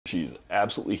She's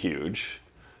absolutely huge.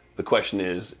 The question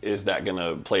is that going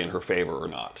to play in her favor or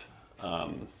not?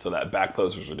 So that back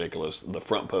pose is ridiculous. The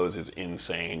front pose is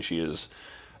insane. She is,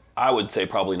 I would say,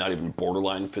 probably not even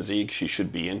borderline physique. She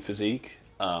should be in physique.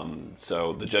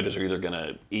 So the judges are either going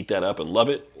to eat that up and love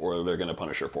it, or they're going to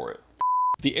punish her for it.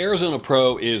 The Arizona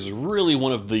Pro is really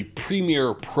one of the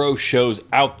premier pro shows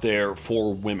out there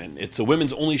for women. It's a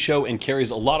women's only show and carries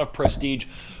a lot of prestige,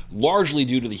 largely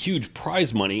due to the huge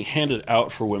prize money handed out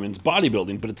for women's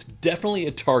bodybuilding, but it's definitely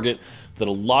a target that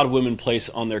a lot of women place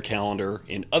on their calendar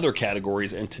in other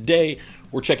categories, and today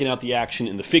we're checking out the action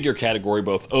in the figure category,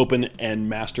 both open and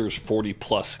masters 40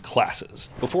 plus classes.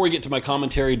 Before we get to my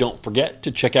commentary, don't forget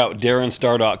to check out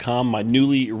darinstar.com, my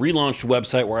newly relaunched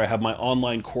website where I have my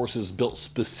online courses built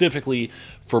specifically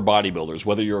for bodybuilders.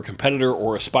 Whether you're a competitor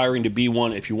or aspiring to be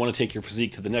one, if you want to take your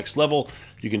physique to the next level,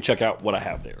 you can check out what I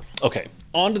have there. Okay,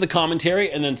 on to the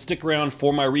commentary, and then stick around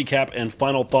for my recap and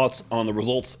final thoughts on the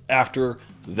results after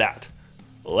that.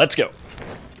 Let's go.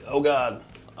 Oh God,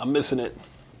 I'm missing it.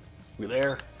 We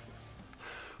there?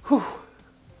 Whew.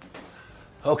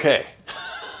 Okay.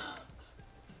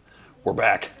 We're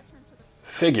back.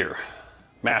 Figure.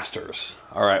 Masters.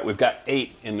 All right, we've got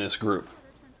 8 in this group.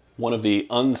 One of the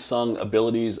unsung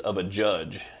abilities of a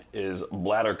judge is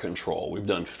bladder control. We've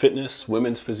done fitness,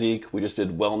 women's physique. We just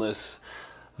did wellness.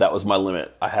 That was my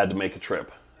limit. I had to make a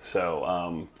trip.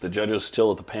 So the judges still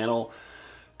at the panel,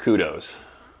 kudos.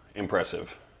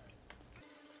 Impressive.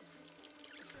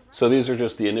 So these are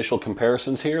just the initial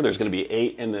comparisons here. There's going to be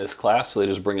 8 in this class, so they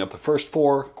just bring up the first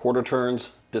 4, quarter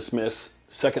turns, dismiss,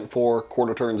 second 4,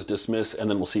 quarter turns, dismiss, and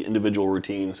then we'll see individual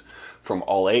routines from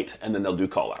all 8, and then they'll do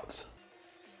call-outs.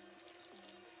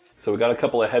 So we got a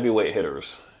couple of heavyweight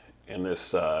hitters in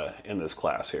this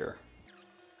class here.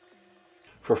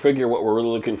 For figure, what we're really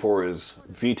looking for is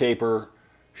V-taper,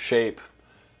 shape,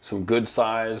 some good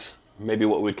size, maybe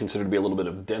what we'd consider to be a little bit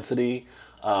of density,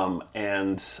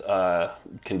 and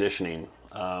conditioning.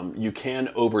 You can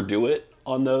overdo it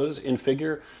on those in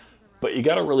figure, but you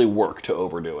got to really work to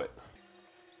overdo it.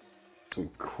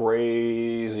 Some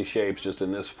crazy shapes just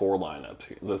in this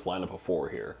lineup of 4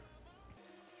 here.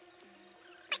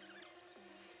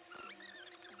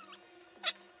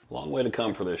 Long way to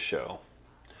come for this show.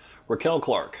 Raquel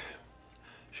Clark.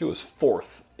 She was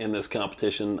 4th in this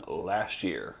competition last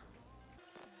year.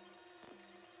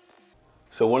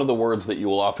 So one of the words that you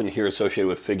will often hear associated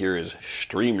with figure is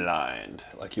streamlined.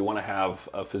 Like you want to have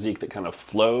a physique that kind of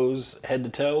flows head to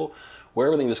toe, where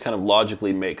everything just kind of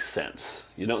logically makes sense.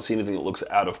 You don't see anything that looks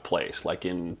out of place. Like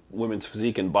in women's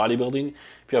physique and bodybuilding,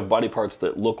 if you have body parts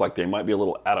that look like they might be a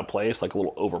little out of place, like a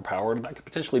little overpowered, that could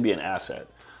potentially be an asset.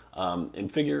 In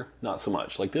figure, not so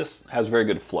much. Like this has very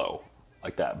good flow.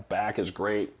 Like that back is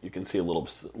great. You can see a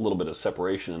little bit of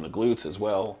separation in the glutes as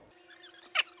well.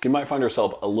 You might find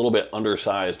yourself a little bit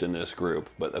undersized in this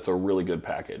group, but that's a really good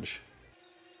package.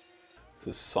 This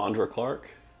is Sandra Clark.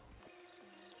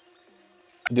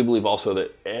 I do believe also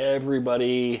that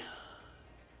everybody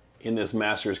in this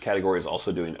Masters category is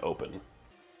also doing open.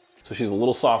 So she's a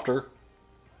little softer, a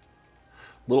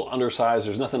little undersized.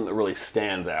 There's nothing that really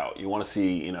stands out. You want to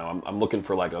see, you know, I'm looking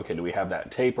for like, okay, do we have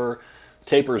that taper?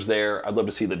 Taper's there. I'd love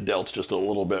to see the delts just a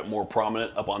little bit more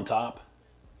prominent up on top.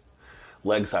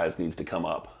 Leg size needs to come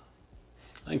up.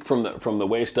 I think from the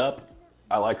waist up,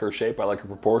 I like her shape, I like her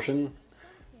proportion.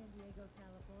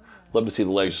 Love to see the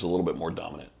legs just a little bit more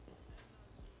dominant.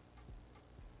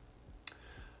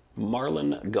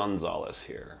 Marlon Gonzalez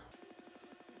here.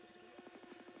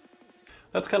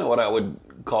 That's kind of what I would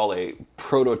call a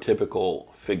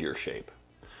prototypical figure shape.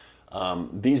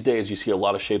 These days you see a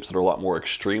lot of shapes that are a lot more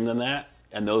extreme than that,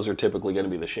 and those are typically going to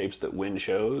be the shapes that win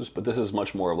shows, but this is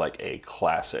much more of like a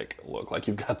classic look. Like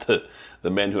you've got the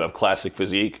men who have classic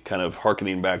physique, kind of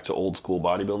hearkening back to old school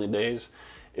bodybuilding days.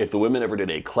 If the women ever did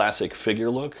a classic figure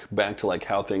look, back to like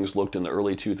how things looked in the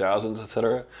early 2000s,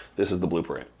 etc., this is the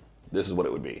blueprint. This is what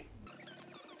it would be.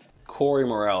 Corey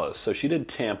Morales. So she did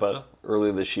Tampa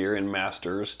earlier this year in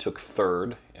Masters, took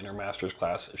 3rd in her Masters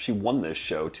class. She won this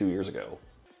show 2 years ago.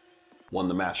 Won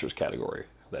the Masters category.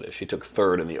 That is, she took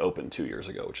 3rd in the Open 2 years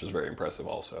ago, which is very impressive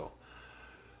also.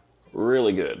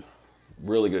 Really good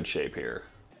shape here.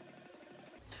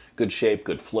 Good shape,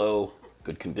 good flow,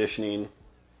 good conditioning.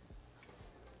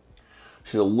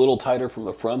 She's a little tighter from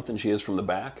the front than she is from the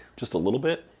back, just a little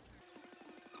bit.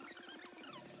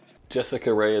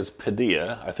 Jessica Reyes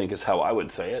Padilla, I think is how I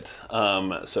would say it.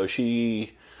 So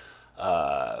she,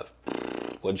 what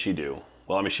did she do?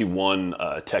 Well, I mean, she won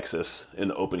Texas in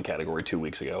the Open category 2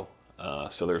 weeks ago.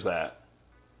 So there's that.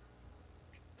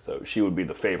 So she would be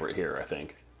the favorite here, I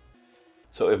think.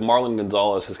 So if Marlon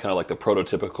Gonzalez is kind of like the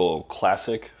prototypical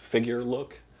classic figure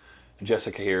look,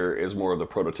 Jessica here is more of the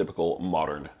prototypical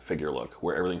modern figure look,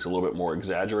 where everything's a little bit more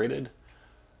exaggerated.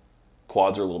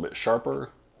 Quads are a little bit sharper,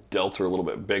 delts are a little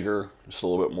bit bigger, just a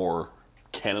little bit more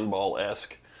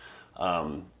cannonball-esque.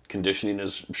 Conditioning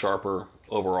is sharper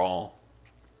overall.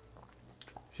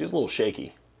 She's a little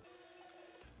shaky.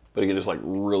 But again, it's like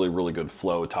really, really good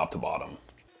flow top to bottom.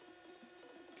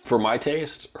 For my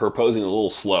taste, her posing a little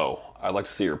slow. I'd like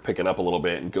to see her pick it up a little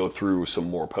bit and go through some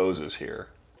more poses here.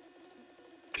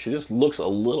 She just looks a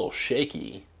little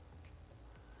shaky.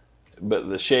 But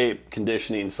the shape,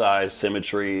 conditioning, size,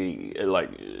 symmetry,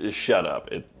 shut up.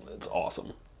 It's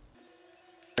awesome.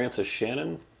 Frances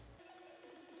Shannon.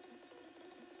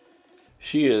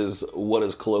 She is what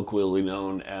is colloquially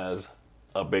known as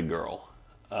a big girl.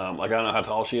 I don't know how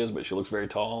tall she is, but she looks very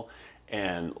tall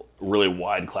and really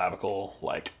wide clavicle,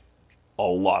 like a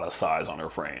lot of size on her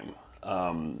frame.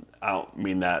 I don't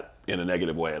mean that in a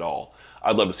negative way at all.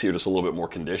 I'd love to see her just a little bit more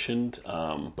conditioned,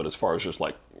 but as far as just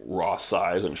like raw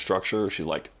size and structure, she's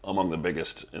like among the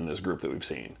biggest in this group that we've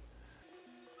seen.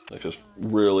 Like just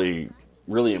really,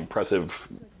 really impressive,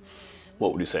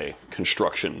 what would you say,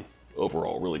 construction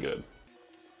overall, really good.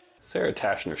 Sarah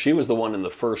Tashner, she was the one in the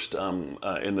first, in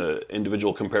the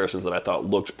individual comparisons that I thought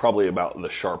looked probably about the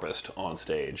sharpest on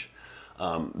stage.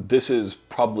 This is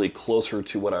probably closer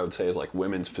to what I would say is like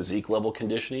women's physique level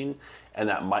conditioning, and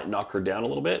that might knock her down a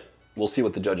little bit. We'll see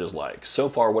what the judges like. So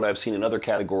far, what I've seen in other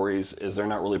categories is they're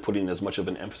not really putting as much of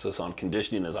an emphasis on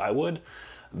conditioning as I would.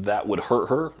 That would hurt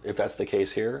her if that's the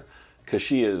case here, because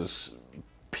she is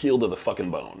peeled to the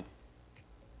fucking bone.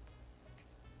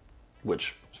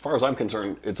 Which, as far as I'm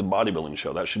concerned, it's a bodybuilding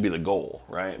show. That should be the goal,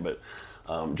 right? But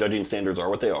judging standards are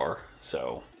what they are,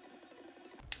 so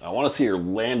I want to see her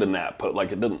land in that pose.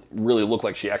 Like, it doesn't really look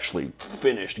like she actually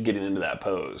finished getting into that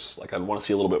pose. Like, I'd want to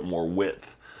see a little bit more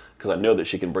width, because I know that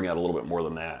she can bring out a little bit more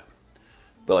than that.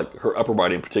 But like, her upper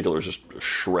body in particular is just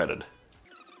shredded.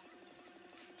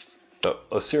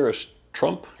 Osiris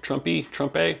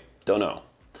Trumpe? Don't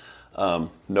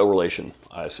know. No relation,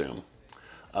 I assume.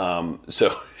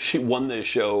 So she won this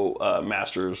show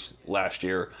Masters last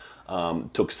year,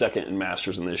 took second in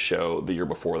Masters in this show the year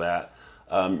before that,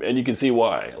 and you can see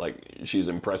why. Like, she's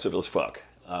impressive as fuck,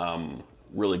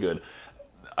 really good.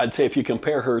 I'd say if you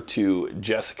compare her to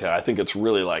Jessica, I think it's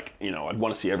really like, you know, I'd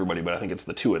want to see everybody, but I think it's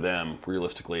the two of them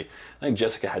realistically. I think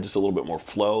Jessica had just a little bit more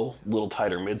flow, a little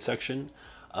tighter midsection,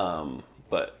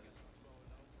 but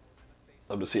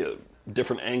love to see a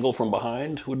different angle from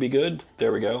behind would be good.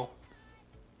 There we go.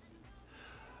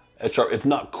 It's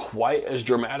not quite as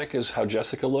dramatic as how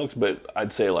Jessica looked, but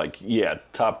I'd say like, yeah,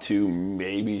 top two,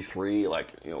 maybe three,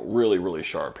 like, you know, really, really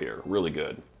sharp here. Really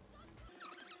good.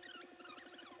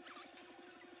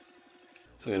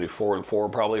 So we're gonna do 4 and 4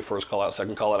 probably. First call out,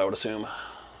 second call out, I would assume. I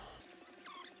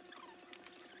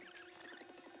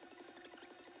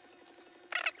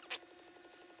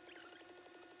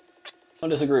don't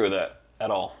disagree with that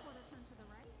at all.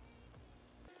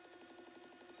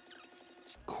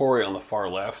 Corey on the far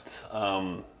left,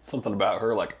 something about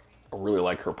her, like, I really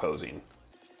like her posing.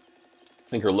 I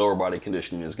think her lower body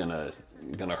conditioning is gonna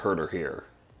hurt her here.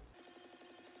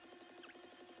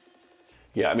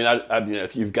 Yeah, I mean,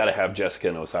 if you've got to have Jessica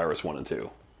and Osiris 1 and 2.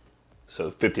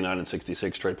 So 59 and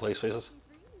 66 straight place faces.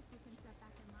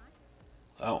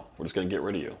 Oh, we're just gonna get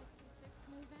rid of you.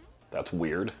 That's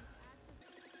weird.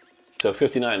 So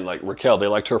 59, like Raquel, they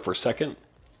liked her for second.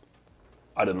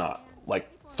 I did not. Like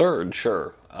third,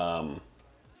 sure.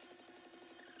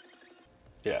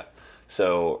 Yeah.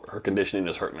 So her conditioning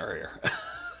is hurting her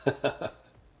here.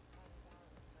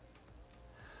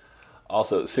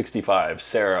 Also, 65,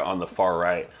 Sarah on the far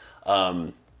right.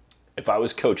 If I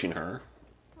was coaching her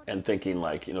and thinking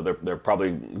like, you know, they're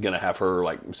probably going to have her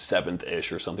like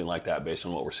 7th-ish or something like that based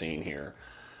on what we're seeing here,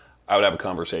 I would have a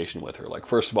conversation with her. Like,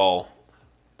 first of all,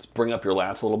 let's bring up your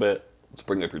lats a little bit. Let's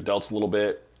bring up your delts a little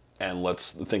bit. And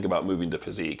let's think about moving to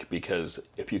physique, because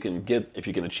if you can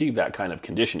achieve that kind of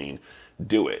conditioning,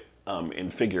 do it. In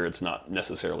figure, it's not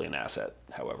necessarily an asset,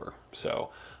 however.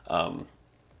 So,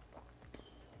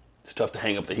 it's tough to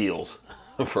hang up the heels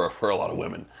for a lot of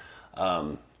women.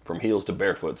 From heels to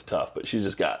barefoot, it's tough, but she's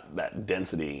just got that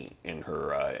density in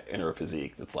her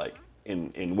physique that's like,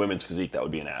 in women's physique, that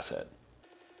would be an asset.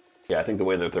 Yeah, I think the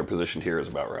way that they're positioned here is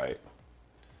about right.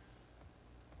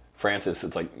 Frances,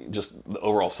 it's like just the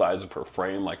overall size of her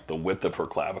frame, like the width of her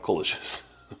clavicle is just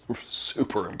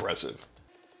super impressive.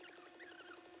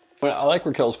 I like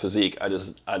Raquel's physique, I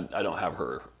don't have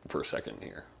her for second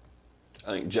here.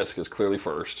 I think Jessica's clearly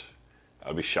first.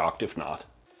 I'd be shocked if not.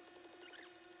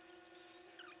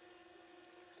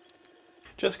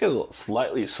 Jessica's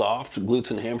slightly soft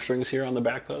glutes and hamstrings here on the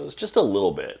back pose, just a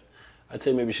little bit. I'd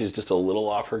say maybe she's just a little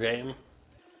off her game.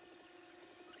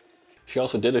 She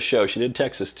also did a show. She did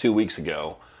Texas 2 weeks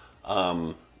ago,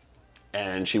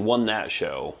 and she won that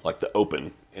show, like the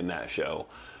open in that show,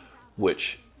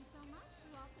 which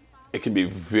it can be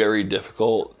very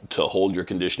difficult to hold your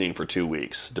conditioning for 2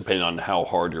 weeks, depending on how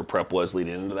hard your prep was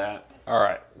leading into that. All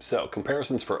right, so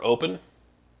comparisons for open.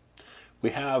 We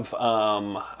have, I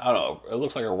don't know, it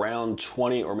looks like around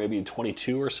 20 or maybe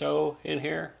 22 or so in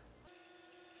here.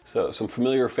 So some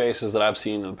familiar faces that I've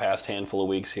seen in the past handful of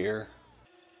weeks here.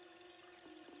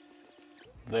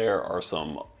 There are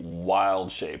some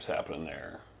wild shapes happening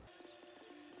there.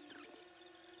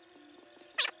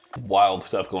 Wild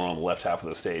stuff going on the left half of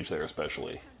the stage there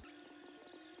especially.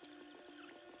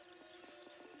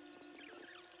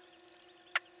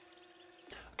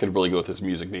 I could really go with this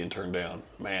music being turned down.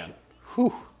 Man,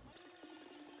 whew.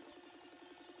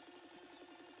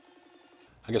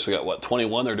 I guess we got, what,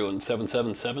 21? They're doing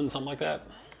 777, something like that.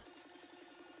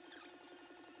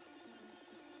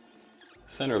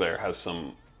 Center there has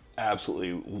some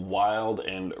absolutely wild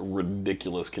and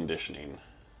ridiculous conditioning.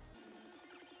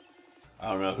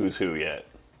 I don't know who's who yet.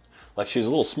 Like, she's a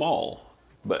little small,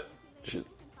 but she's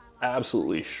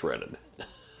absolutely shredded.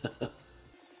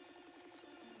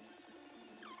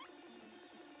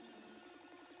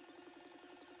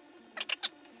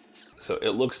 So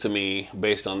it looks to me,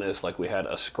 based on this, like we had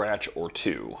a scratch or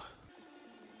two.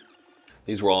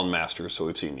 These were all in Masters, so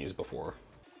we've seen these before.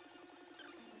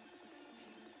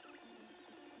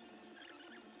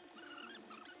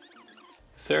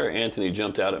 Sarah Anthony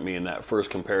jumped out at me in that first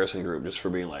comparison group just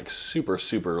for being like super,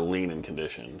 super lean and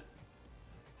conditioned.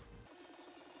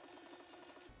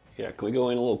 Yeah, can we go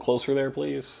in a little closer there,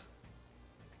 please?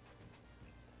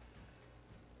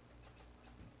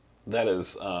 That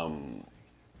is,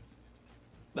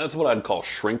 that's what I'd call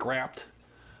shrink wrapped.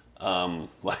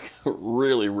 Like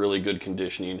really, really good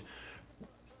conditioning.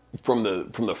 From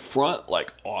the front,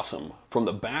 like awesome. From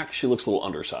the back, she looks a little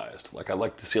undersized. Like I'd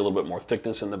like to see a little bit more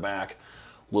thickness in the back,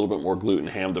 a little bit more glute and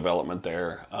ham development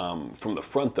there. From the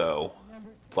front though,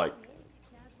 it's like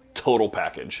total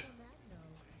package.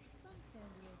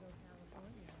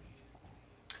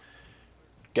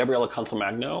 Gabriella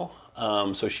Consolmagno,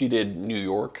 so she did New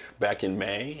York back in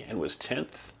May and was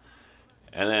 10th.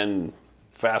 And then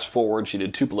fast forward, she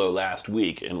did Tupelo last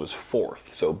week and was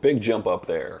 4th. So big jump up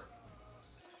there.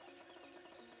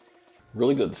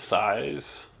 Really good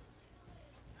size.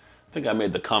 I think I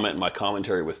made the comment in my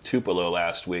commentary with Tupelo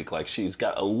last week, like she's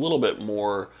got a little bit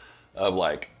more of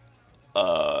like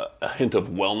a hint of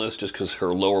wellness just because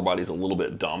her lower body's a little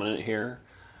bit dominant here.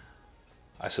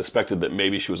 I suspected that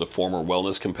maybe she was a former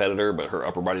wellness competitor, but her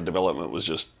upper body development was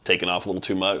just taking off a little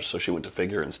too much, so she went to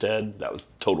figure instead. That was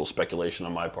total speculation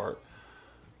on my part.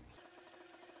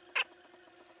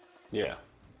 Yeah.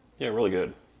 Yeah, really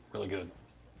good. Really good.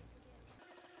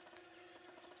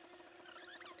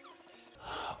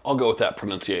 I'll go with that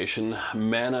pronunciation.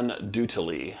 Manon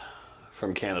Dutily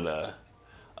from Canada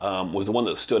was the one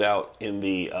that stood out in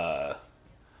the,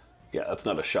 yeah, that's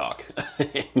not a shock,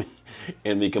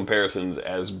 in the comparisons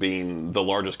as being the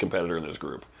largest competitor in this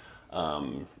group.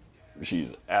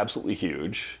 She's absolutely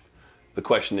huge. The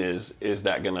question is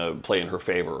that going to play in her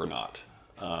favor or not?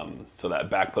 So that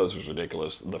back pose is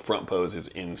ridiculous. The front pose is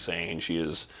insane. She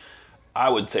is, I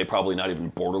would say, probably not even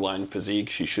borderline physique.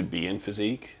 She should be in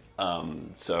physique.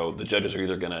 So the judges are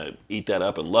either going to eat that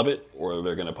up and love it, or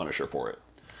they're going to punish her for it.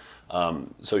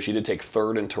 So she did take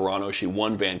 3rd in Toronto. She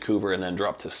won Vancouver and then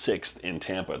dropped to 6th in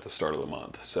Tampa at the start of the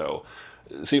month. So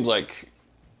it seems like,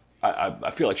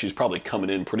 I feel like she's probably coming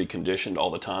in pretty conditioned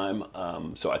all the time.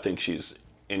 So I think she's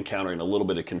encountering a little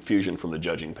bit of confusion from the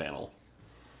judging panel.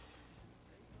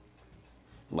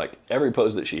 Like every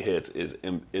pose that she hits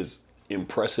is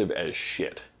impressive as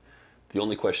shit. The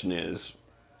only question is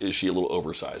she a little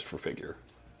oversized for figure?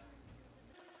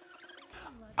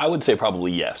 I would say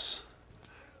probably yes,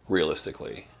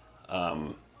 realistically.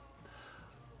 I'm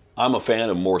a fan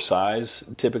of more size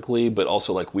typically, but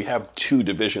also like we have 2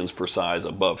 divisions for size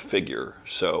above figure,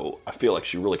 so I feel like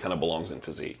she really kind of belongs in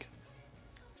physique.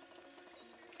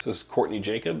 This is Courtney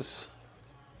Jacobs.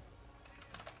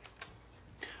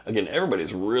 Again,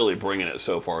 everybody's really bringing it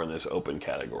so far in this open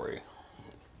category.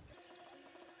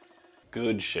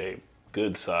 Good shape,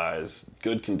 good size,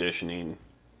 good conditioning.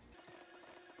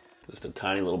 Just a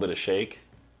tiny little bit of shake.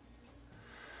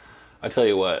 I tell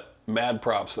you what, mad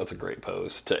props, that's a great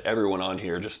pose to everyone on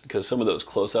here, just because some of those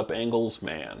close-up angles,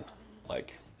 man,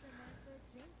 like,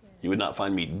 you would not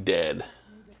find me dead.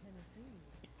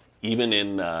 Even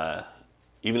in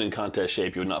Even in contest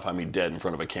shape, you would not find me dead in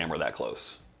front of a camera that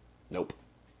close. Nope.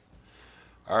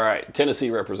 All right, Tennessee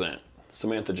represent.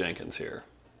 Samantha Jenkins here.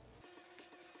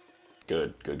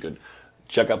 Good, good, good.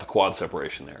 Check out the quad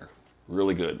separation there.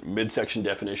 Really good. Midsection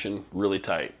definition, really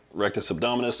tight. Rectus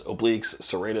abdominis, obliques,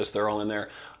 serratus, they're all in there.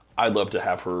 I'd love to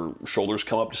have her shoulders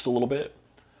come up just a little bit.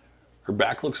 Her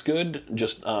back looks good.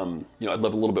 Just, you know, I'd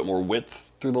love a little bit more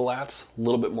width through the lats, a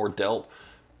little bit more delt.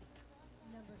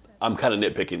 I'm kind of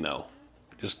nitpicking though.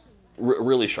 Just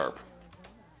really sharp.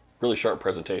 Really sharp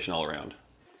presentation all around.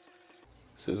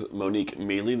 This is Monique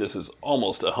Mealy. This is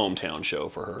almost a hometown show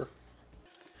for her.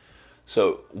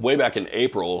 So way back in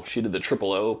April, she did the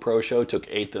Triple O Pro Show, took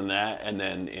 8th in that, and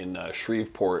then in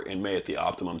Shreveport in May at the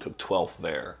Optimum took 12th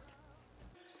there.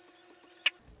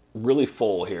 Really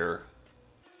full here.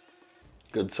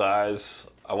 Good size.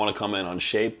 I want to comment on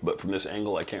shape, but from this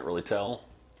angle I can't really tell.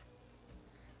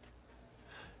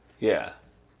 Yeah,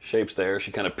 shape's there.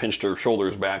 She kind of pinched her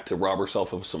shoulders back to rob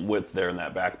herself of some width there in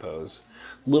that back pose.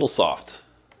 Little soft.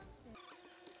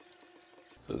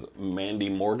 This is Mandy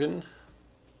Morgan.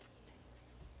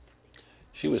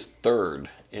 She was 3rd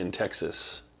in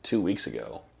Texas 2 weeks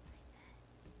ago.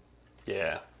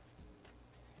 Yeah.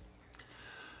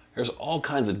 There's all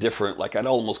kinds of different, like I'd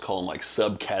almost call them like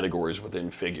subcategories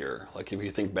within figure. Like if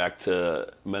you think back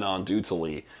to Manon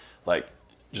Dutali, like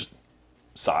just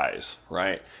size,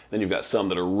 right? Then you've got some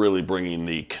that are really bringing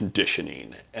the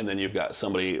conditioning. And then you've got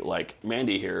somebody like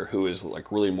Mandy here who is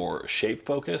like really more shape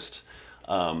focused.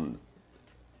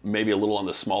 Maybe a little on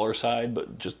the smaller side,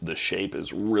 but just the shape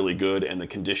is really good and the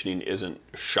conditioning isn't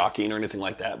shocking or anything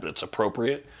like that, but it's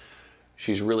appropriate.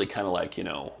 She's really kind of like, you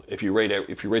know, if you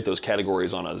rate those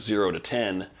categories on a 0 to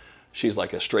 10, she's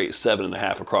like a straight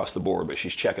 7.5 across the board, but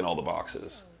she's checking all the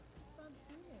boxes.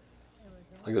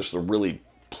 Like there's a really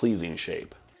pleasing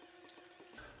shape.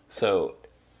 So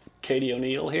Katie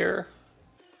O'Neill here.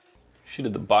 She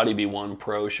did the Body B1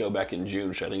 Pro show back in June,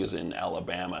 which I think is in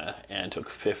Alabama, and took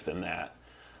 5th in that.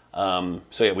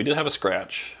 So yeah, we did have a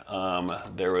scratch.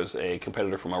 There was a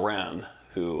competitor from Iran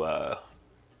who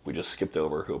we just skipped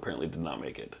over, who apparently did not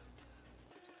make it.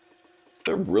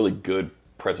 They're really good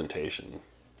presentation.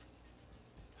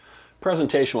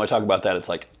 Presentation, when I talk about that, it's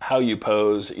like how you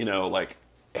pose, you know, like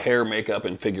hair, makeup,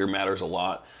 and figure matters a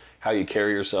lot. How you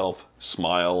carry yourself,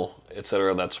 smile,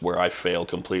 etc. That's where I fail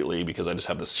completely because I just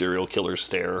have the serial killer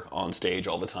stare on stage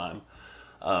all the time.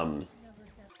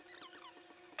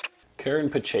 Karen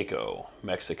Pacheco,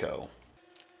 Mexico.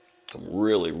 Some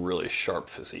really, really sharp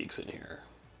physiques in here.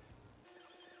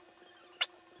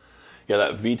 Yeah,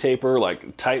 that V-taper,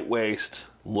 like tight waist,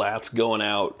 lats going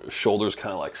out, shoulders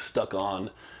kind of like stuck on.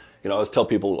 You know, I always tell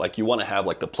people, like, you want to have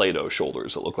like the Play-Doh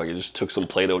shoulders that look like you just took some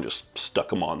Play-Doh and just stuck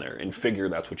them on there. In figure,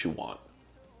 that's what you want.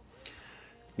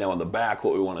 Now on the back,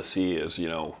 what we want to see is, you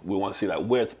know, we want to see that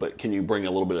width, but can you bring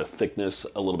a little bit of thickness,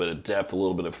 a little bit of depth, a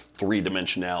little bit of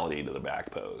three-dimensionality to the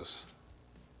back pose?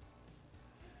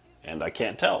 And I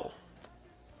can't tell.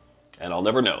 And I'll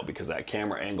never know because that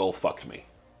camera angle fucked me.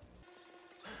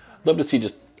 I'd love to see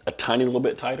just a tiny little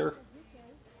bit tighter.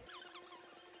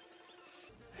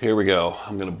 Here we go.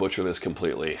 I'm going to butcher this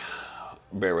completely.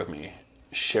 Bear with me.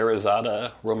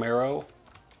 Sherazada Romero.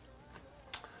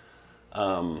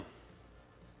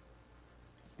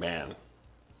 Man.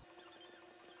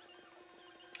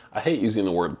 I hate using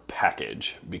the word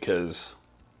package because,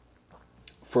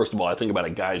 first of all, I think about a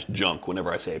guy's junk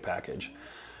whenever I say package.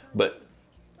 But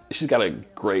she's got a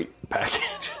great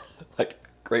package. Like,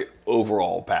 great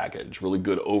overall package. Really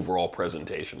good overall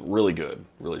presentation. Really good.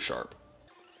 Really sharp.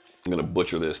 I'm going to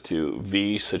butcher this too.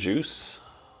 V. Sajus.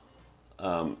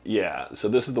 Yeah, so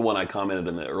this is the one I commented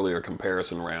in the earlier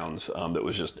comparison rounds that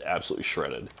was just absolutely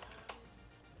shredded.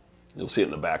 You'll see it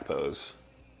in the back pose.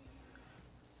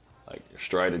 Like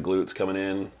strided glutes coming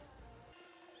in.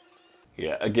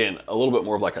 Yeah, again, a little bit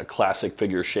more of like a classic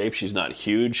figure shape. She's not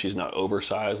huge, she's not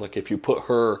oversized. Like if you put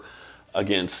her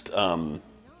against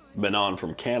Manon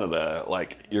from Canada,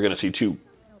 like you're gonna see two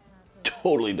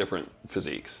totally different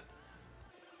physiques.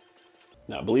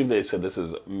 Now, I believe they said this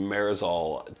is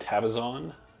Marisol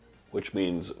Tavazon, which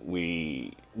means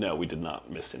no, we did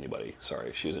not miss anybody.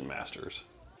 Sorry, she was in Masters.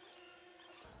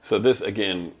 So this,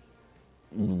 again,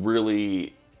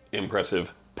 really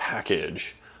impressive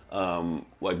package.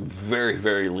 Like very,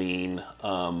 very lean.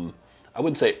 I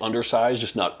wouldn't say undersized,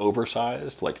 just not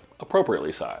oversized, like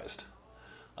appropriately sized.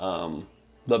 Love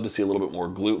to see a little bit more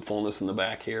glute fullness in the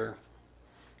back here,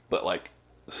 but like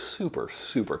super,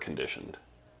 super conditioned.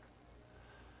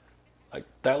 Like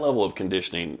that level of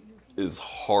conditioning is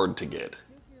hard to get.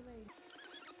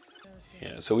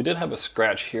 Yeah, so we did have a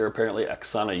scratch here. Apparently,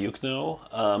 Oksana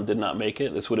Yukno did not make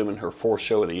it. This would have been her 4th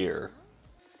show of the year.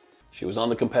 She was on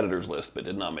the competitors list, but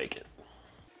did not make it.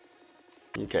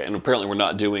 Okay, and apparently we're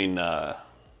not doing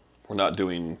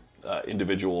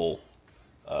individual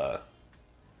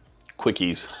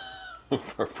quickies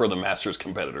for the Masters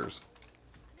competitors.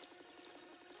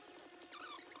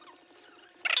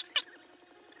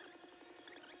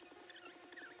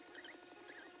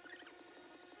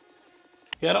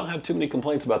 Yeah, I don't have too many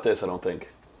complaints about this, I don't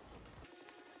think.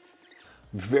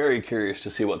 Very curious to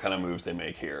see what kind of moves they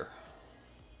make here.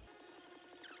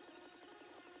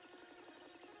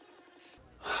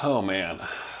 Oh man.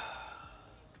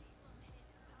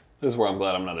 This is where I'm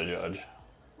glad I'm not a judge.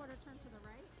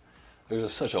 There's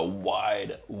just such a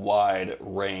wide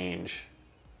range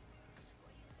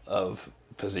of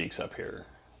physiques up here.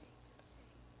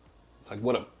 It's like,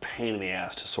 what a pain in the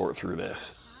ass to sort through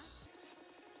this.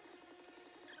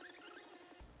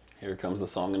 Here comes the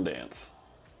song and dance.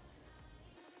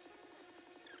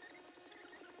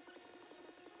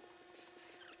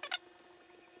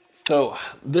 So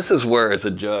this is where, as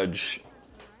a judge,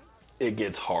 it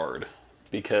gets hard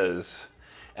because,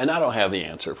 and I don't have the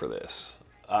answer for this.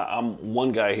 I'm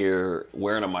one guy here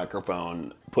wearing a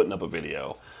microphone, putting up a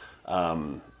video.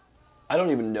 I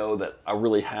don't even know that I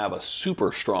really have a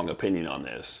super strong opinion on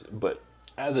this, but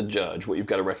as a judge, what you've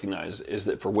got to recognize is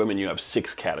that for women, you have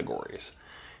 6 categories.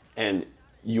 And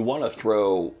you want to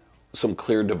throw some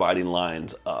clear dividing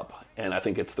lines up. And I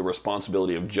think it's the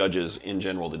responsibility of judges in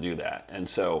general to do that. And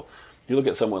so you look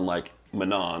at someone like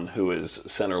Manon, who is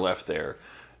center left there.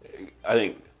 I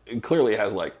think it clearly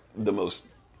has like the most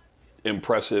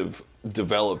impressive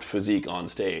developed physique on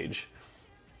stage.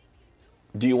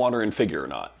 Do you want her in figure or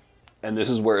not? And this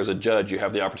is where, as a judge, you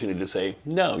have the opportunity to say,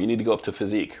 no, you need to go up to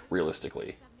physique,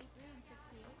 realistically.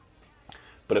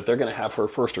 But if they're going to have her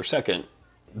first or second,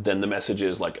 then the message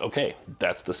is like, okay,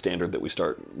 that's the standard that we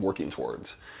start working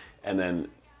towards. And then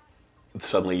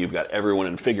suddenly you've got everyone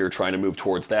in figure trying to move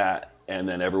towards that, and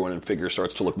then everyone in figure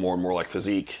starts to look more and more like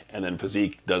physique, and then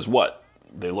physique does what?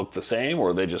 They look the same,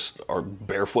 or they just are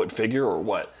barefoot figure, or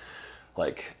what?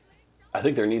 Like, I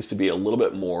think there needs to be a little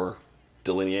bit more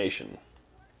delineation.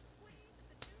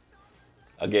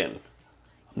 Again,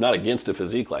 I'm not against a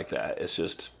physique like that, it's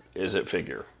just, is it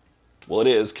figure? Well, it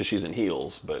is, because she's in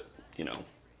heels, but, you know,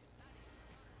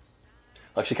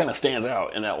 like, she kind of stands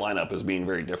out in that lineup as being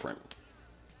very different.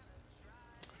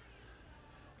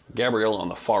 Gabriella on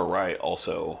the far right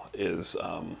also is,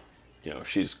 you know,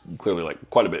 she's clearly like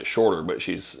quite a bit shorter, but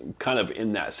she's kind of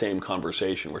in that same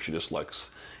conversation where she just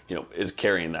looks, you know, is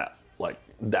carrying that, like,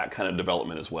 that kind of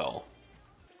development as well.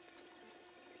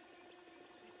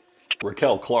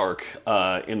 Raquel Clark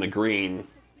in the green,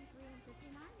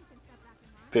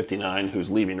 59,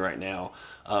 who's leaving right now.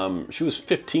 She was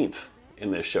 15th in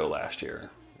this show last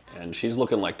year, and she's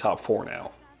looking like top 4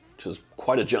 now, which is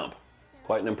quite a jump,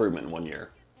 quite an improvement in 1 year.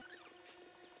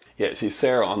 Yeah, see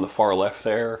Sarah on the far left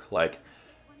there, like,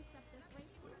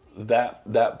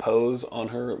 that pose on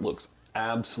her looks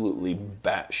absolutely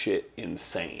batshit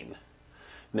insane.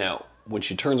 Now, when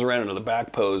she turns around into the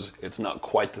back pose, it's not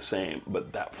quite the same,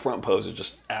 but that front pose is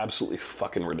just absolutely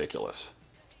fucking ridiculous.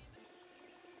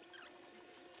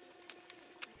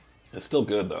 It's still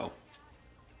good though.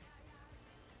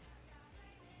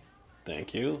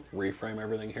 Thank you. Reframe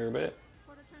everything here a bit.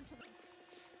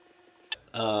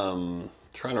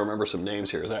 Trying to remember some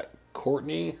names here. Is that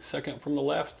Courtney, second from the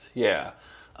left? Yeah.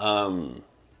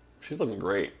 She's looking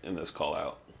great in this call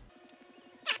out.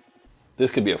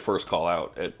 This could be a first call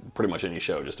out at pretty much any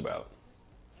show, just about.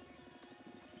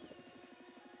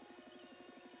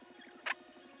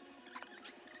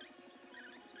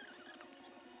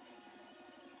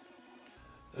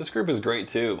 This group is great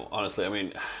too, honestly. I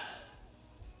mean,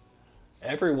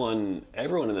 everyone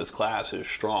in this class is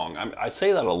strong. I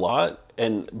say that a lot,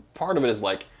 and part of it is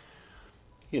like,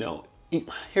 you know,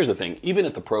 here's the thing. Even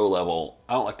at the pro level,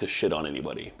 I don't like to shit on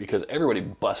anybody because everybody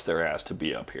busts their ass to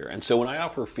be up here. And so when I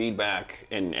offer feedback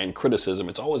and criticism,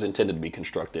 it's always intended to be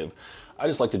constructive. I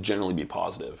just like to generally be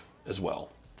positive as well.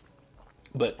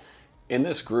 But in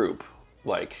this group,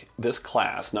 like this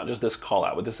class, not just this call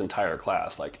out, but this entire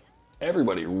class, like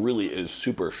everybody really is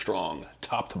super strong,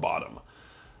 top to bottom.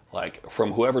 Like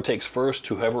from whoever takes first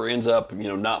to whoever ends up, you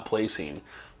know, not placing,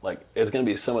 like it's going to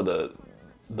be some of the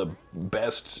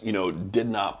best, you know, did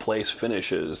not place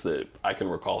finishes that I can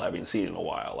recall having seen in a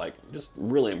while. Like just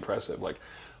really impressive. Like,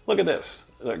 look at this,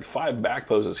 like 5 back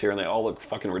poses here and they all look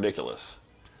fucking ridiculous.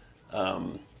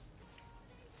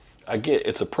 I I get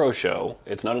it's a pro show.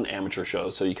 It's not an amateur show,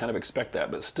 so you kind of expect that.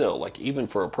 But still, like even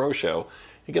for a pro show,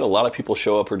 you get a lot of people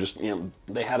show up who just, you know,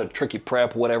 they had a tricky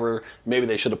prep, whatever. Maybe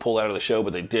they should have pulled out of the show,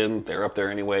 but they didn't. They're up there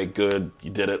anyway. Good, you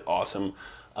did it, awesome.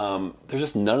 There's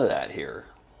just none of that here.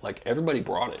 Like everybody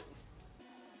brought it.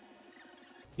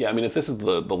 Yeah, I mean, if this is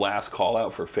the last call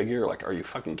out for figure, like, are you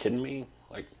fucking kidding me?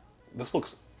 Like, this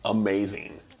looks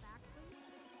amazing.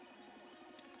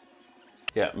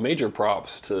 Yeah, major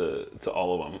props to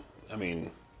all of them. I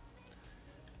mean,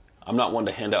 I'm not one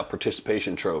to hand out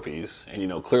participation trophies, and you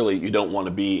know, clearly you don't want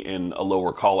to be in a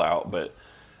lower call out, but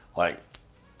like,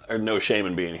 there's no shame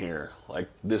in being here. Like,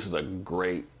 this is a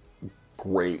great,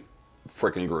 great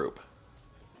freaking group.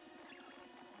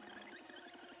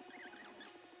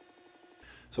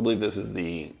 So I believe this is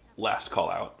the last call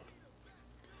out.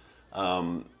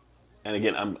 And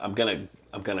again, I'm gonna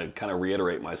kind of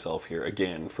reiterate myself here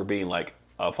again for being like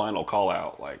a final call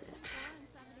out. Like,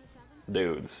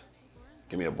 dudes,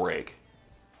 give me a break.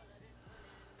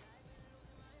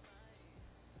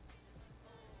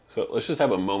 So let's just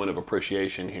have a moment of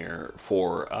appreciation here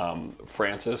for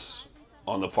Frances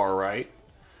on the far right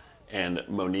and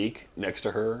Monique next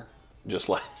to her. Just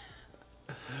like,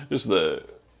 just the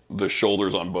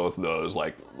shoulders on both of those,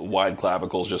 like wide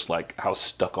clavicles, just like how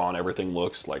stuck on everything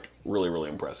looks, like really, really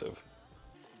impressive.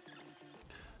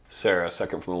 Sarah,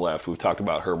 second from the left, we've talked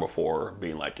about her before,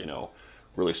 being like, you know,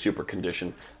 really super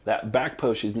conditioned. That back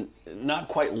post, she's not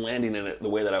quite landing in it the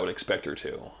way that I would expect her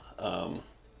to.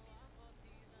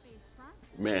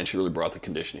 Man, she really brought the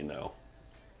conditioning though.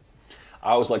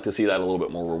 I always like to see that a little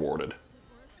bit more rewarded.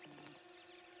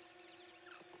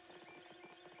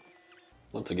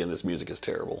 Once again, this music is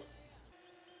terrible.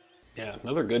 Yeah,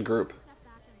 another good group.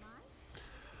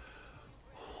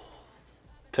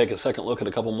 Take a second look at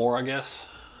a couple more, I guess.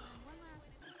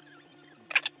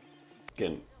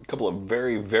 Again, a couple of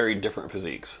very, very different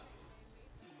physiques.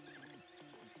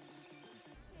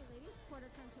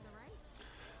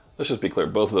 Let's just be clear,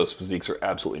 both of those physiques are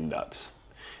absolutely nuts.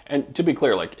 And to be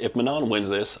clear, like, if Manon wins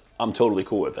this, I'm totally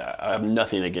cool with that. I have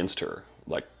nothing against her.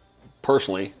 Like,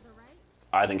 personally,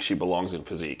 I think she belongs in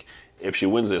physique. If she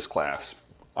wins this class,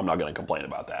 I'm not going to complain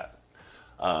about that.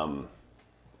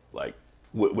 Like,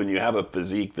 when you have a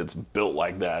physique that's built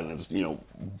like that and it's, you know,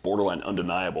 borderline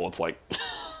undeniable, it's like,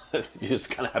 you just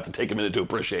kind of have to take a minute to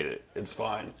appreciate it. It's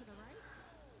fine.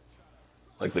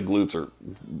 Like, the glutes are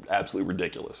absolutely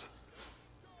ridiculous.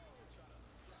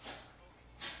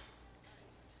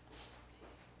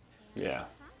 Yeah.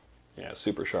 Yeah,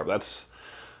 super sharp. That's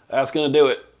going to do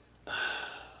it.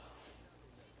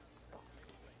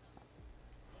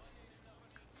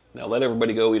 Now let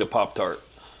everybody go eat a Pop-Tart.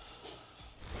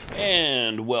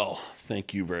 And, well,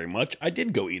 thank you very much. I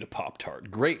did go eat a Pop-Tart.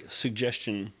 Great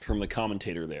suggestion from the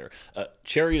commentator there.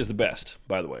 Cherry is the best,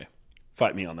 by the way.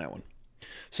 Fight me on that one.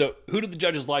 So, who did the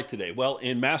judges like today? Well,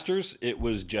 in Masters, it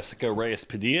was Jessica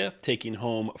Reyes-Padilla taking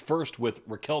home first with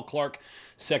Raquel Clark,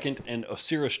 second, and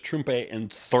Osiris Trumpe in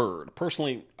third.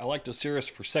 Personally, I liked Osiris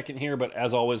for second here, but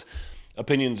as always,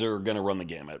 opinions are going to run the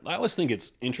gamut. I always think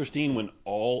it's interesting when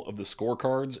all of the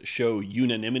scorecards show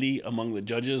unanimity among the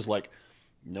judges. Like,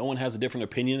 no one has a different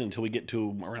opinion until we get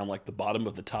to around like the bottom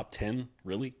of the top 10.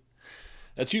 Really?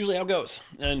 That's usually how it goes.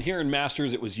 And here in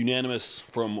Masters, it was unanimous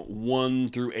from 1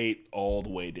 through 8 all the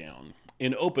way down.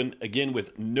 In Open, again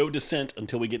with no dissent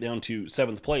until we get down to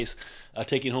 7th place,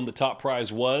 taking home the top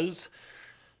prize was,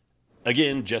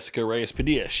 again, Jessica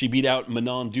Reyes-Padilla. She beat out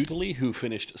Manon Dutali, who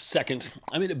finished second.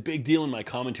 I made a big deal in my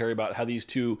commentary about how these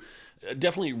two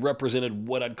definitely represented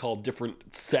what I'd call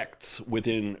different sects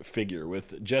within figure,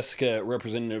 with Jessica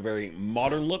representing a very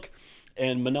modern look,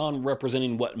 and Manon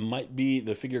representing what might be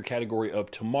the figure category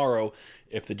of tomorrow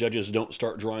if the judges don't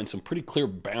start drawing some pretty clear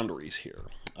boundaries here.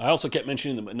 I also kept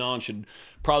mentioning that Manon should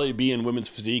probably be in women's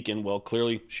physique, and well,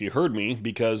 clearly she heard me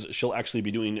because she'll actually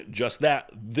be doing just that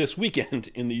this weekend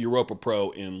in the Europa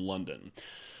Pro in London.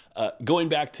 Going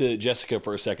back to Jessica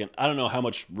for a second, I don't know how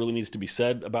much really needs to be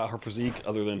said about her physique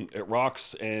other than it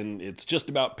rocks, and it's just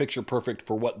about picture perfect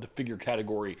for what the figure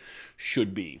category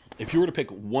should be. If you were to pick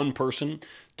one person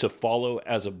to follow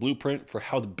as a blueprint for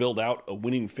how to build out a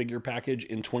winning figure package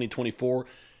in 2024,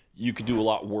 you could do a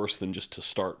lot worse than just to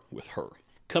start with her.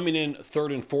 Coming in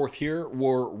third and fourth here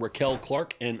were Raquel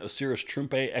Clark and Osiris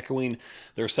Trumpe, echoing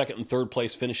their second and third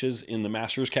place finishes in the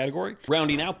Masters category.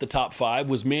 Rounding out the top 5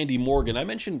 was Mandy Morgan. I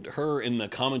mentioned her in the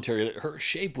commentary that her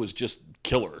shape was just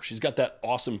killer. She's got that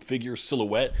awesome figure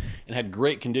silhouette and had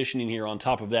great conditioning here on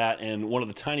top of that, and one of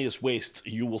the tiniest waists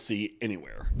you will see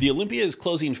anywhere. The Olympia is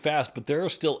closing fast, but there are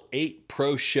still 8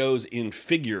 pro shows in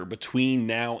figure between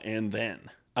now and then.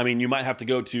 I mean, you might have to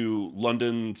go to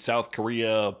London, South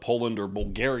Korea, Poland, or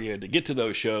Bulgaria to get to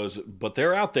those shows, but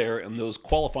they're out there, and those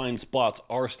qualifying spots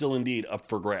are still indeed up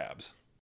for grabs.